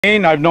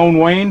I've known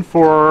Wayne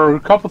for a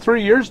couple,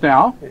 3 years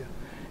now,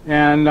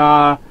 Yeah.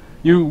 and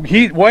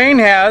Wayne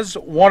has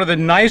one of the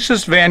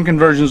nicest van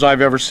conversions I've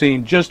ever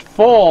seen, just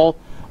full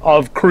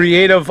of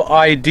creative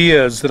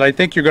ideas that I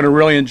think you're going to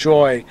really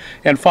enjoy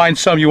and find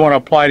some you want to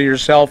apply to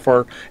yourself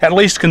or at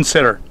least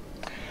consider.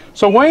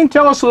 So Wayne,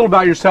 tell us a little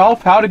about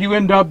yourself. How did you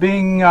end up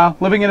being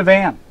living in a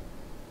van?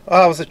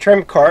 I was a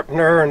trim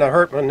carpenter and I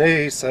hurt my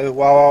knee, so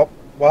while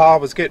I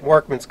was getting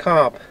workman's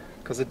comp,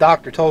 because the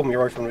doctor told me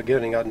right from the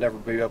beginning I'd never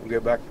be able to go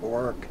back to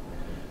work.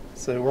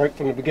 So right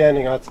from the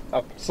beginning I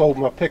sold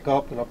my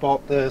pickup and I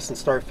bought this and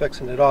started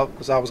fixing it up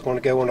because I was going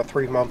to go on a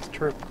 3-month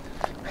trip.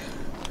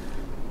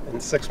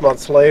 And 6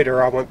 months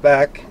later I went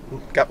back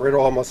and got rid of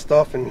all my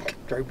stuff and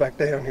drove back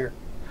down here.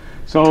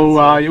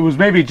 So it was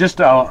maybe just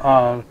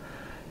going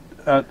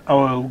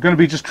to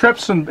be just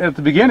trips at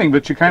the beginning,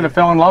 but you kind of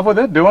fell in love with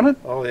it, doing it?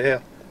 Oh yeah,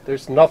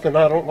 there's nothing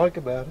I don't like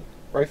about it,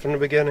 right from the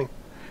beginning.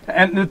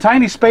 And the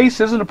tiny space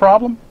isn't a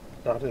problem?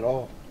 Not at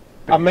all.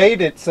 I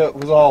made it so it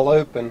was all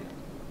open.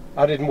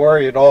 I didn't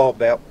worry at all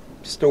about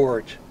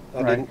storage.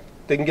 I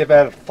didn't give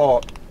that a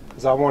thought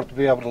because I wanted to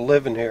be able to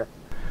live in here.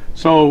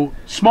 So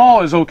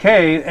small is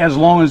okay as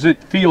long as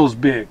it feels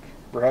big.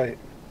 Right.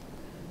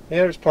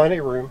 Yeah, there's plenty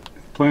of room.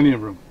 Plenty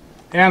of room.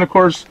 And of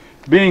course,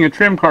 being a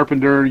trim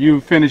carpenter,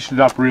 you finished it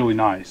up really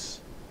nice.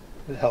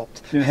 It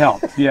helped. It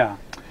helped, yeah.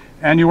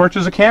 And you worked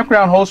as a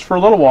campground host for a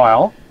little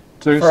while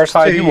to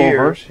tide you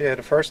over. Yeah,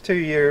 the first 2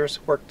 years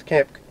worked the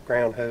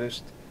campground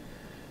host.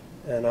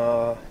 And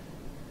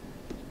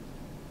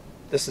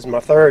this is my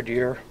 3rd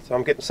year, so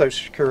I'm getting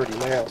Social Security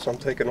now, so I'm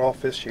taking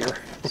off this year.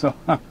 So,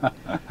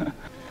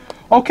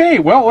 okay,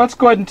 well, let's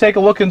go ahead and take a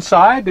look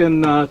inside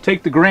and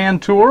take the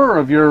grand tour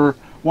of your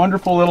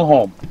wonderful little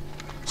home.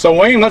 So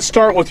Wayne, let's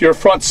start with your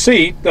front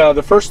seat.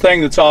 The first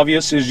thing that's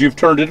obvious is you've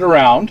turned it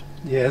around.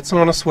 Yeah, it's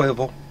on a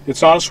swivel.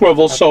 It's on a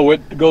swivel, so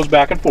it goes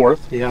back and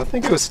forth. Yeah, I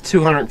think it was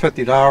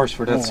 $250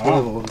 for that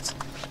swivel. Wow. It's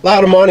a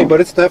lot of money, but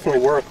it's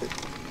definitely worth it.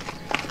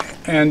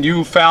 And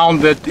you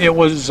found that it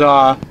was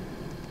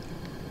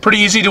pretty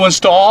easy to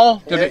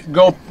install? Did it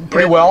go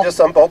pretty well? Just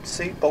unbolt the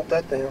seat, bolt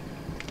that down.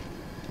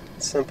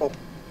 It's simple.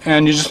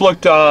 And you just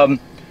looked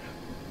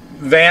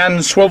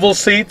van swivel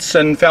seats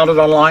and found it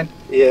online?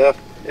 Yeah,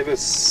 it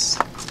was,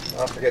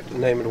 I forget the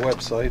name of the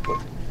website,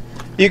 but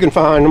you can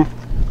find them.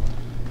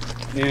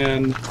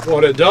 And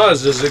what it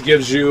does is it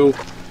gives you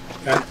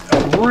a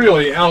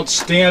really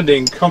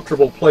outstanding,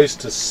 comfortable place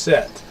to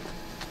sit.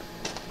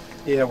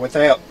 Yeah,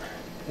 without,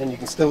 and you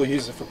can still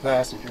use it for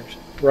passengers.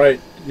 Right,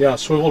 yeah,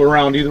 swiveled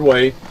around either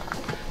way.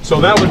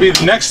 So that would be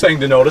the next thing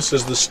to notice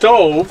is the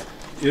stove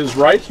is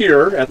right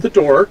here at the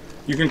door.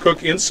 You can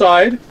cook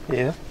inside,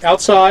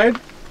 outside,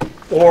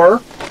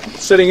 or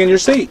sitting in your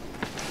seat.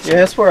 Yeah,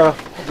 that's where I'll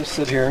just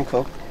sit here and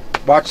cook.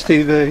 Watch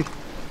TV.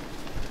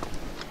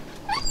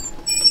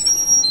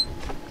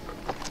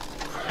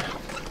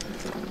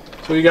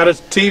 So you got a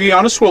TV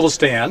on a swivel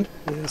stand.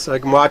 Yeah, so I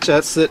can watch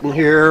that sitting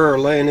here or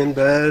laying in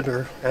bed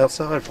or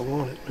outside if I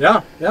want it.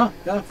 Yeah, yeah,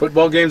 yeah.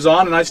 Football game's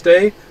on, a nice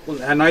day,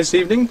 a nice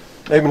evening.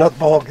 Maybe not the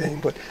ball game,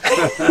 but...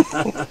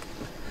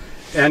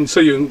 And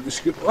so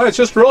well, it's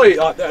just really,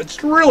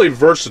 it's really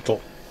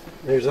versatile.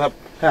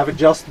 Have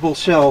adjustable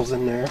shelves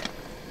in there.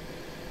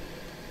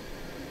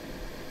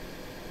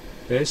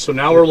 Okay, so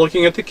now we're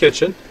looking at the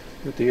kitchen.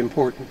 With the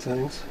important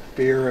things,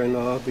 beer and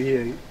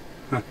V8.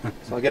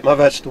 So I get my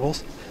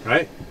vegetables.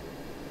 Right.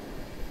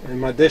 And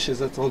my dishes,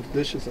 that's all the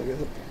dishes I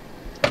got.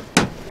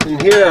 In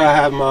here I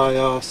have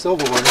my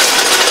silverware.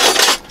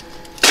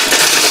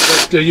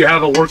 Do you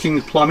have a working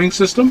plumbing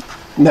system?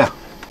 No.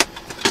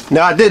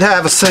 No, I did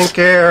have a sink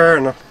there,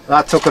 and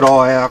I took it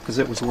all out because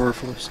it was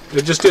worthless.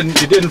 It just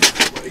didn't. You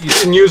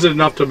didn't use it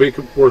enough to make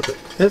it worth it.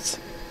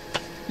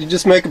 You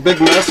just make a big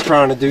mess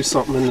trying to do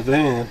something in the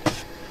van.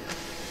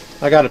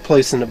 I got a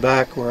place in the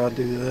back where I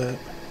do that.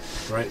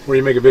 Right, where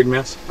you make a big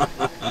mess.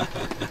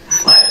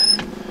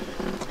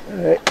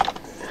 Alright.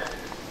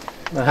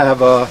 I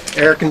have a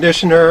air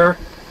conditioner,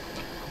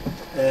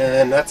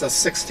 and that's a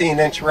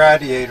 16-inch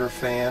radiator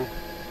fan.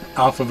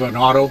 Off of an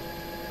auto?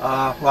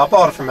 Well, I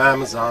bought it from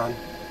Amazon.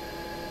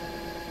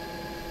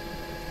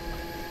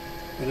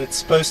 But it's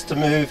supposed to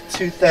move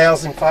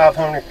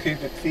 2,500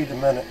 cubic feet a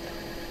minute.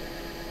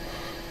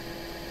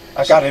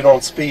 I got it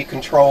on speed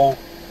control.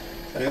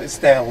 It's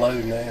down low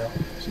now.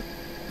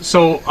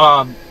 So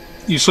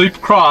you sleep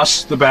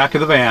across the back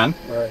of the van.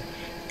 Right.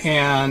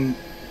 And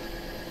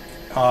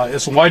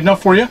it's wide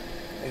enough for you?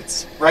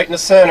 It's right in the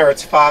center.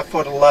 It's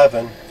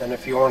 5'11", and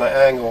if you're on an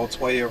angle, it's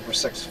way over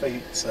 6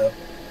 feet. So,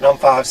 and I'm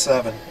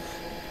 5'7".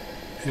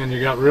 And you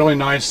got really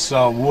nice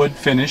wood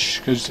finish,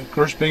 because of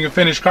course, being a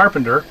finished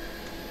carpenter,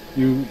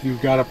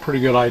 you've got a pretty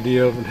good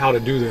idea of how to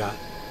do that.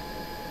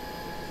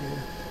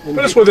 Yeah.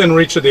 But it's within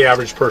reach of the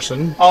average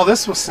person. Oh,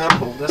 this was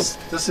simple. This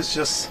is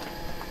just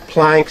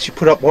planks. You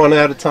put up one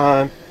at a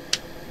time.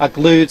 I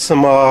glued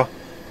some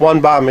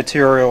 1x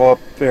material up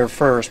there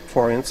first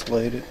before I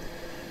insulated.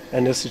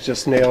 And this is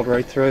just nailed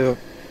right through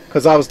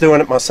because I was doing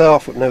it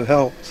myself with no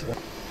help. So.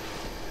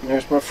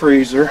 There's my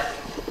freezer.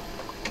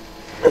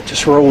 It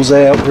just rolls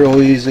out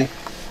real easy.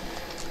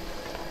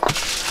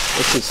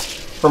 'cause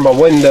for my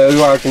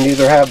window, I can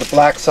either have the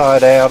black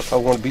side out if I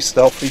want to be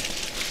stealthy.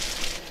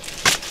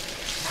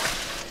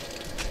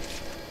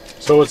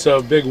 So it's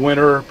a big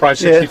winter, probably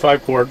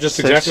 65 cord, just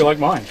exactly like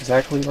mine.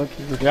 Exactly like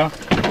yours. Yeah.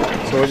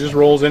 So it just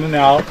rolls in and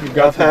out. You've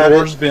got the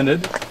doors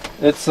vented.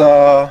 It's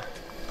let's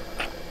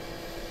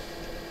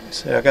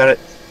see, I got it,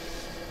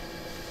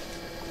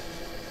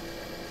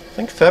 I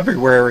think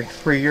February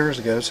 3 years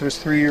ago, so it's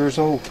 3 years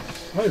old.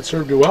 Well, it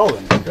served you well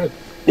then. Good.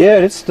 Yeah,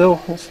 it's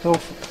still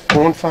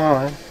going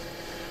fine.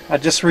 I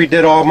just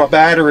redid all my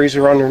batteries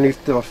are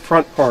underneath the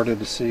front part of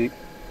the seat.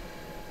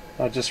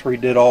 I just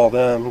redid all of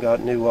them. Got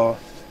new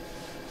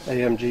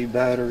AMG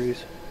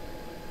batteries.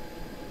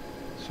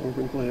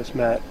 Sorbent glass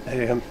matte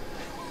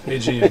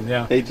AGM,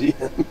 yeah.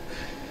 AGM.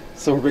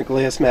 Sorbent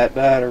glass matte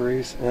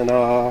batteries, and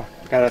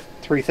got a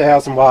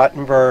 3,000 watt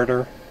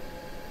inverter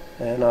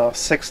and a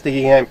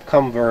 60 amp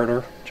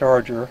converter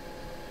charger.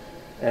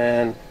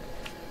 And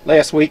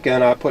last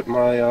weekend I put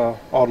my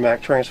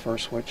automatic transfer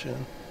switch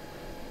in.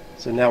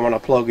 So now when I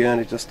plug in,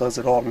 it just does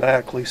it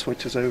automatically,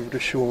 switches over to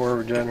shore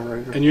or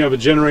generator. And you have a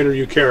generator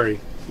you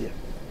carry? Yeah.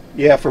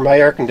 Yeah, for my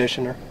air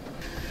conditioner.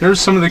 Here's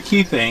some of the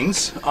key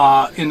things.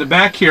 In the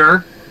back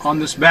here, on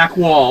this back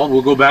wall,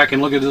 we'll go back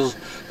and look at this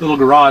little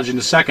garage in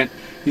a second.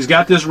 He's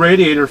got this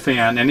radiator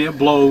fan, and it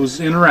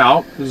blows in or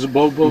out. Does it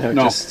blow?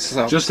 No,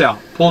 just out.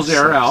 Pulls the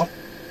air out.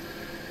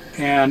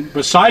 And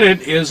beside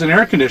it is an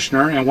air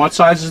conditioner. And what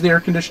size is the air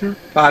conditioner?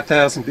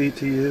 5,000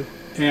 BTU.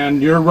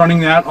 And you're running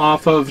that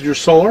off of your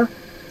solar?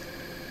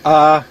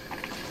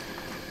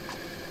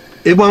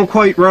 It won't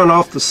quite run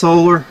off the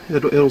solar.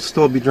 It'll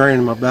still be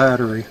draining my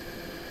battery.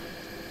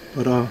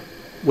 But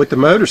with the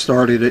motor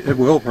started, it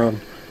will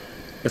run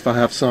if I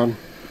have sun.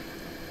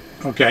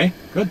 Okay,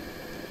 good.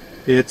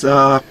 It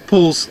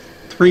pulls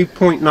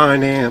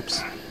 3.9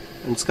 amps,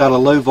 and it's got a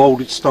low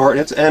voltage start.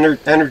 It's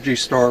Energy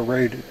Star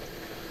rated.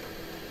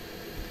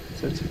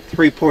 So it's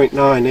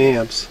 3.9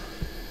 amps.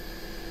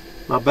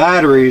 My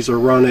batteries are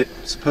run it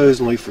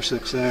supposedly for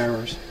 6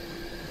 hours.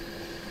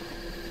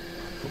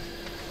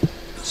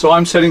 So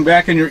I'm sitting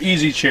back in your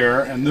easy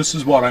chair, and this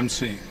is what I'm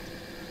seeing.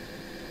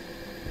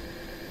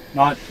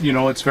 Not, you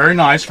know, it's very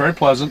nice, very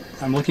pleasant.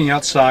 I'm looking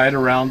outside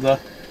around the,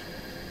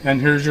 and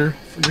here's your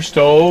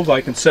stove. I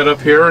can sit up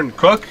here and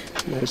cook.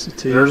 There's the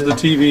TV. There's the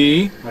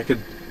TV.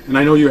 And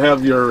I know you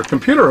have your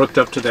computer hooked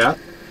up to that.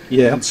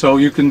 Yeah. And so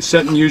you can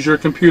sit and use your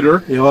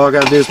computer. Yeah, all I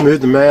gotta do is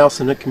move the mouse,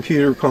 and the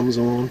computer comes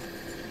on.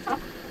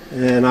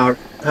 And I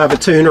have a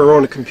tuner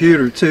on the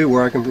computer too,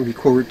 where I can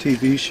record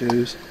TV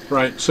shows.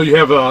 Right. So you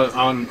have a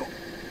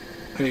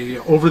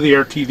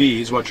over-the-air TV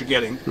is what you're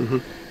getting. Mm-hmm.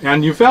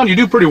 And you found you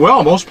do pretty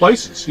well most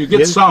places. You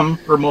get some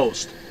or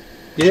most.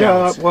 Yeah,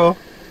 channels. well,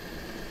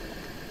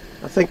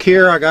 I think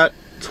here I got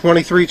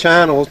 23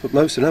 channels, but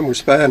most of them were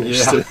Spanish.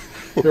 Yeah. So.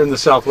 Here in the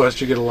Southwest,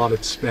 you get a lot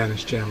of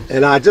Spanish channels.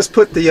 And I just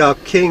put the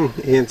King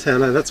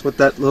antenna. That's what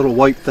that little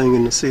white thing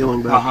in the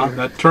ceiling back there.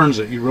 That turns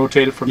it. You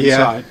rotate it from the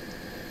side.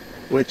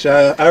 Which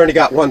I only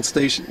got one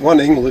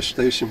English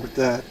station with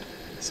that.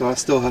 So I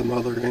still have my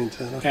other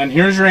antenna. And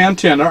here's your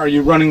antenna. Are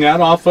you running that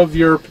off of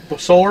your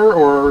solar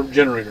or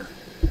generator?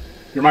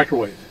 Your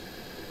microwave?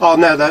 Oh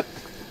no, that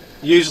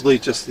usually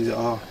just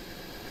the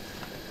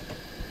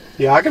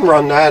yeah, I can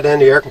run that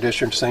and the air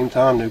conditioner at the same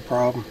time, no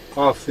problem.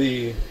 Off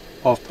the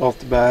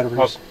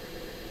batteries.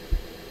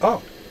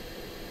 Oh.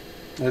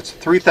 It's a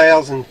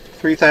 3,000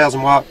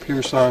 watt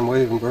pure sine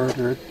wave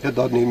inverter. It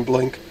doesn't even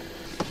blink.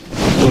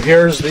 So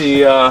here's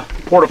the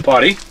porta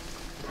potty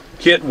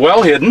kit,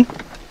 well hidden.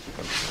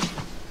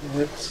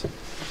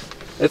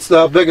 It's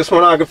the biggest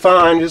one I could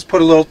find. Just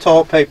put a little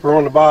toilet paper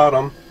on the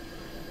bottom,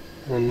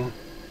 and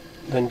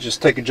then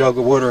just take a jug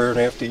of water, and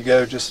after you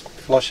go, just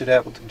flush it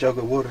out with a jug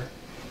of water.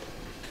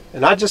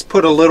 And I just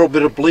put a little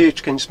bit of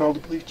bleach. Can you smell the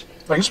bleach?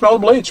 I can smell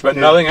the bleach, but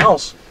nothing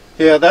else.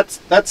 Yeah,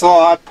 that's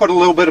all. I put a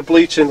little bit of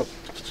bleach in.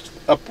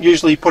 I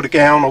usually put a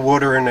gallon of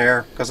water in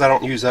there because I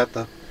don't use that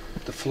to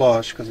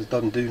flush because it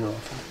doesn't do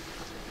nothing.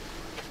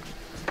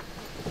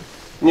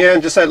 And yeah,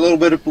 and just that little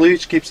bit of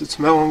bleach keeps it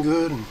smelling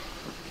good.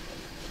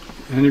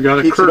 And you got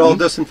a keeps curtain. It all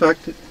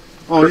disinfected.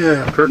 Oh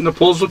yeah. A curtain that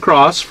pulls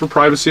across for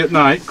privacy at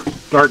night,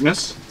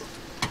 darkness.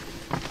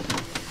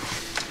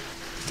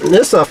 And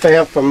this I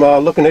found from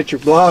looking at your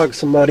blog.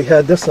 Somebody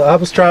had this. I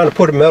was trying to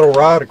put a metal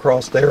rod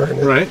across there, and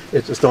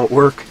it just don't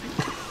work.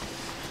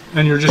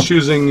 And you're just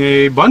using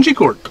a bungee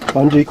cord.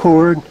 Bungee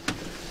cord,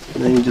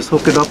 and then you just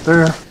hook it up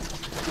there.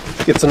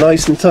 Gets it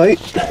nice and tight.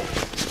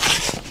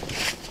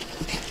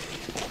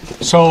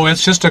 So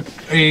it's just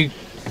a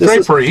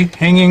drapery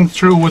hanging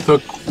through with a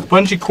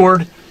bungee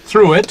cord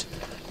through it.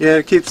 Yeah,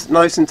 it keeps it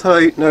nice and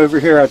tight. And over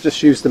here, I've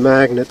just used the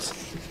magnets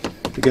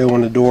to go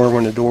on the door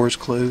when the door is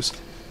closed.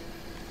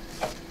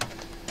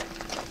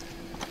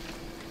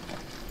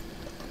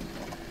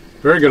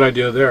 Very good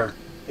idea there.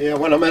 Yeah,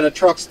 when I'm at a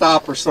truck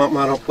stop or something,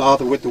 I don't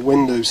bother with the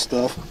window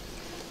stuff.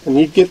 And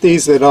you get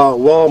these at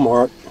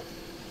Walmart.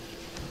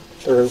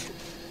 They're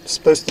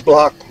supposed to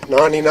block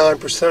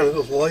 99%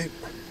 of the light.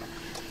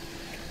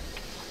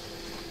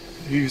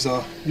 Use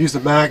a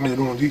magnet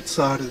on each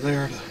side of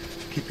there to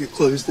keep you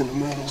closed in the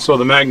middle. So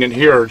the magnet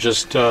here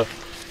just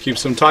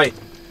keeps them tight.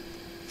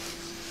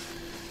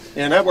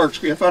 And that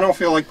works. If I don't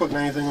feel like putting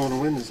anything on the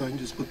windows, I can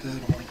just put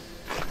that on.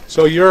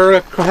 So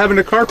you're having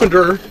a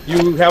carpenter,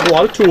 you have a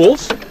lot of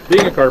tools,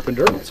 being a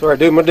carpenter. That's where I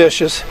do my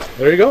dishes.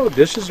 There you go,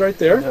 dishes right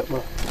there. Got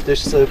my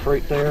dish soap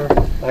right there.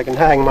 I can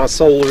hang my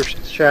solar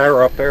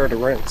shower up there to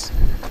rinse.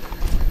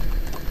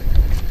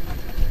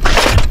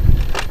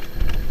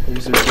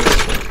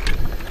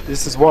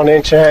 This is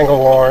 1-inch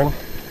angle iron.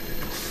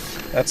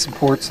 That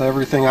supports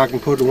everything I can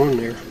put on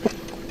there.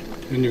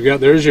 And you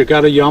got a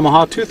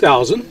Yamaha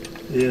 2000.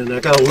 Yeah, and I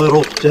got a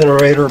little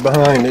generator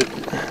behind it.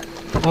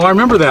 Oh, I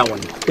remember that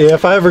one. Yeah,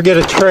 if I ever get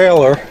a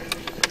trailer,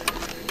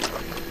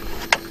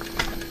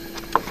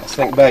 I was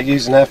thinking about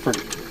using that for,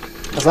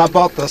 because I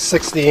bought the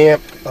 60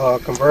 amp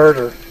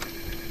converter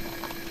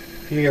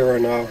here,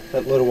 and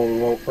that little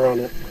one won't run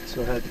it,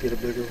 so I had to get a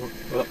bigger one.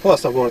 Well,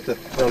 plus I wanted to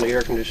run the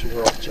air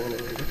conditioner off the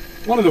generator.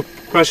 One of the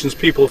questions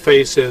people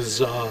face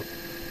is,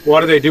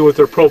 what do they do with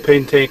their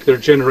propane tank, their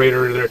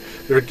generator,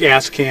 their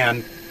gas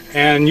can?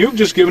 And you've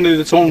just given it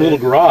its own little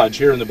garage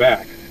here in the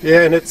back.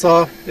 Yeah, and it's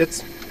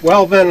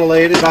well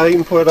ventilated. I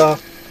even put a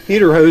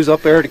heater hose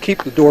up there to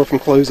keep the door from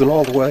closing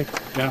all the way.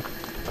 Yeah.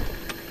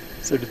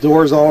 So the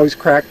door's always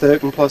cracked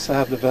open, plus I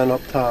have the vent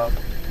up top.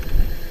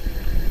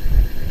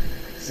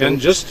 So, And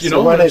just,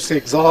 so when it's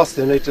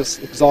exhausting, it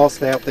just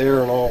exhausts out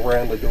there and all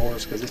around the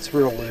doors because it's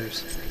real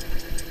loose.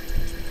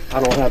 I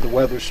don't have the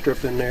weather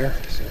strip in there.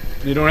 So.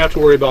 You don't have to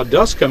worry about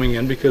dust coming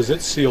in because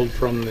it's sealed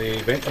from the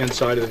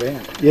inside of the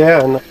van.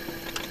 Yeah, and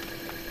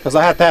because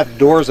I have to have the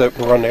doors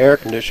open to run the air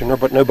conditioner,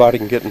 but nobody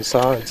can get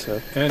inside.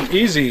 So. And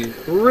easy,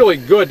 really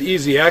good,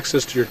 easy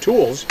access to your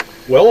tools.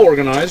 Well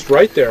organized,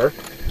 right there.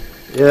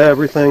 Yeah,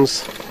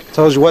 everything's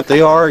tells you what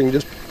they are. You can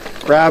just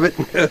grab it.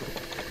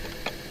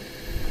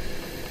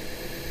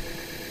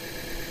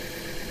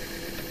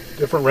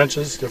 Different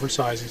wrenches, different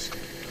sizes.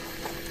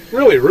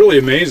 Really, really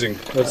amazing.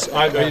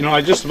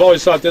 I just have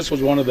always thought this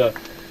was one of the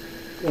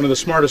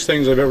smartest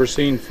things I've ever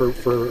seen for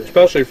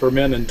especially for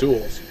men and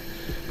tools.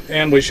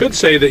 And we should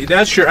say that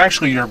that's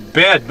actually your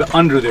bed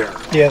under there.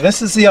 Yeah,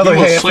 this is the other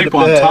half half sleep of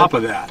the bed. on top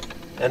of that.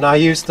 And I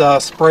used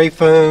spray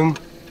foam,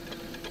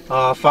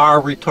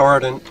 fire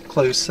retardant,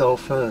 closed cell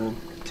foam,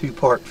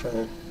 2-part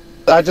foam.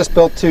 I just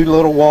built 2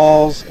 little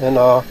walls, and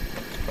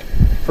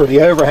for the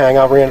overhang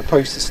I ran a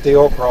post of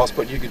steel across,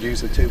 but you could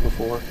use a 2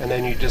 before. And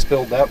then you just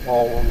build that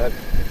wall on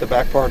the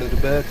back part of the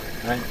bed.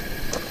 Right.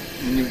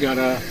 And you've got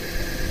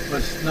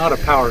it's not a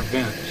powered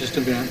vent, just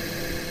a vent.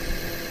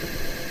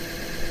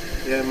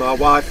 Yeah, my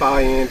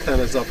Wi-Fi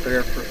antenna's up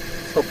there for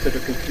hook to the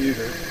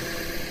computer.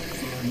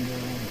 And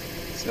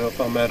so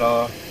if I'm at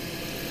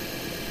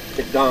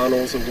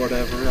McDonald's or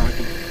whatever, I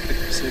can pick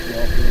the signal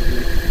up real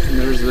good. And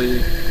there's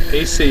the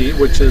AC,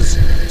 which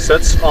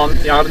sits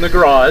out in the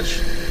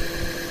garage,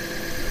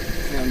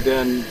 and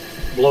then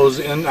blows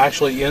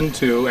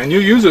into, and you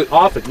use it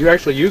often. You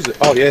actually use it.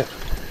 Oh yeah,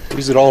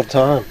 use it all the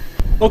time.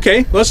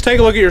 Okay, let's take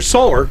a look at your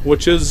solar,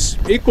 which is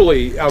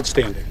equally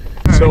outstanding.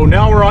 So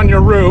now we're on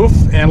your roof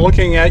and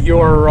looking at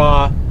your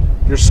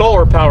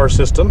solar power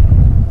system.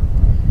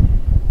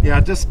 Yeah,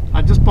 I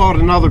just bought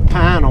another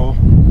panel,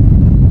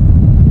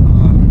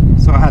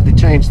 so I had to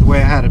change the way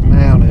I had it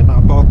mounted.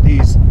 I bought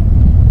these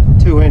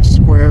 2-inch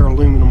square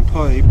aluminum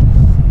pipe,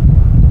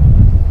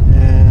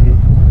 and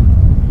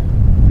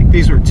I think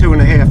these are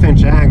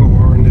 2.5-inch angle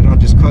iron that I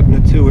just cut into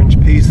 2-inch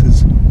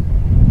pieces.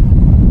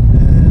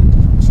 And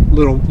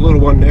little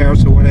one there,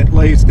 so when it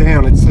lays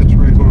down, it sits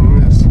right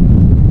on this.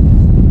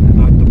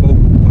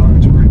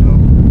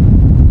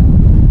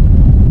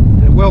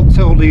 Well,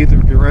 tilt either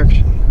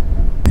direction.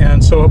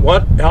 And so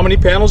how many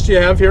panels do you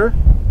have here?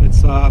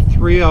 It's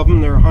 3 of them.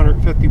 They're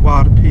 150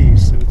 watt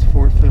apiece, so it's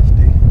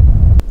 450.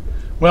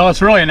 Well, it's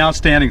really an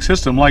outstanding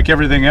system. Like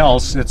everything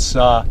else, it's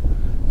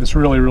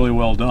really, really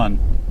well done.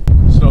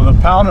 So the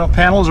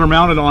panels are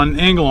mounted on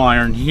angle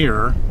iron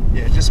here.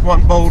 Yeah, just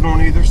 1 bolt on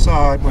either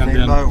side when they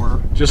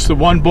lower. Just the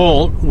 1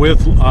 bolt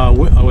with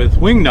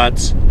wing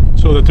nuts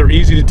so that they're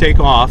easy to take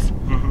off.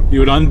 Mm-hmm. You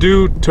would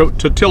undo to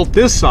tilt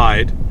this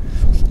side.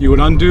 You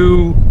would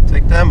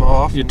take them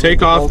off. You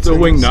take off the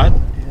wing nut,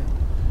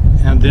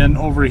 and then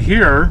over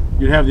here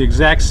you'd have the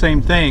exact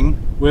same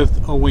thing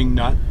with a wing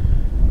nut.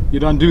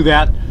 You'd undo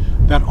that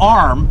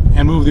arm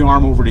and move the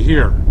arm over to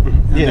here,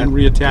 and then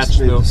reattach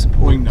the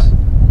wing nut.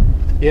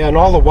 Yeah, and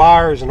all the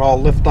wires and all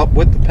lift up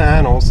with the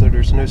panel, so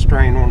there's no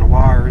strain on the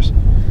wires.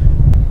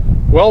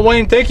 Well,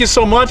 Wayne, thank you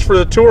so much for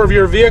the tour of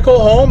your vehicle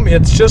home.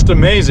 It's just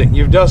amazing.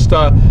 You've just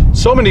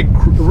so many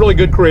really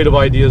good creative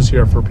ideas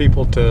here for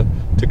people to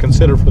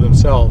consider for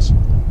themselves.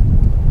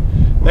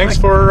 Thanks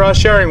for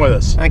sharing with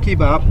us. Thank you,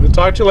 Bob. We'll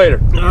talk to you later.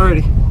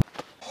 Alrighty.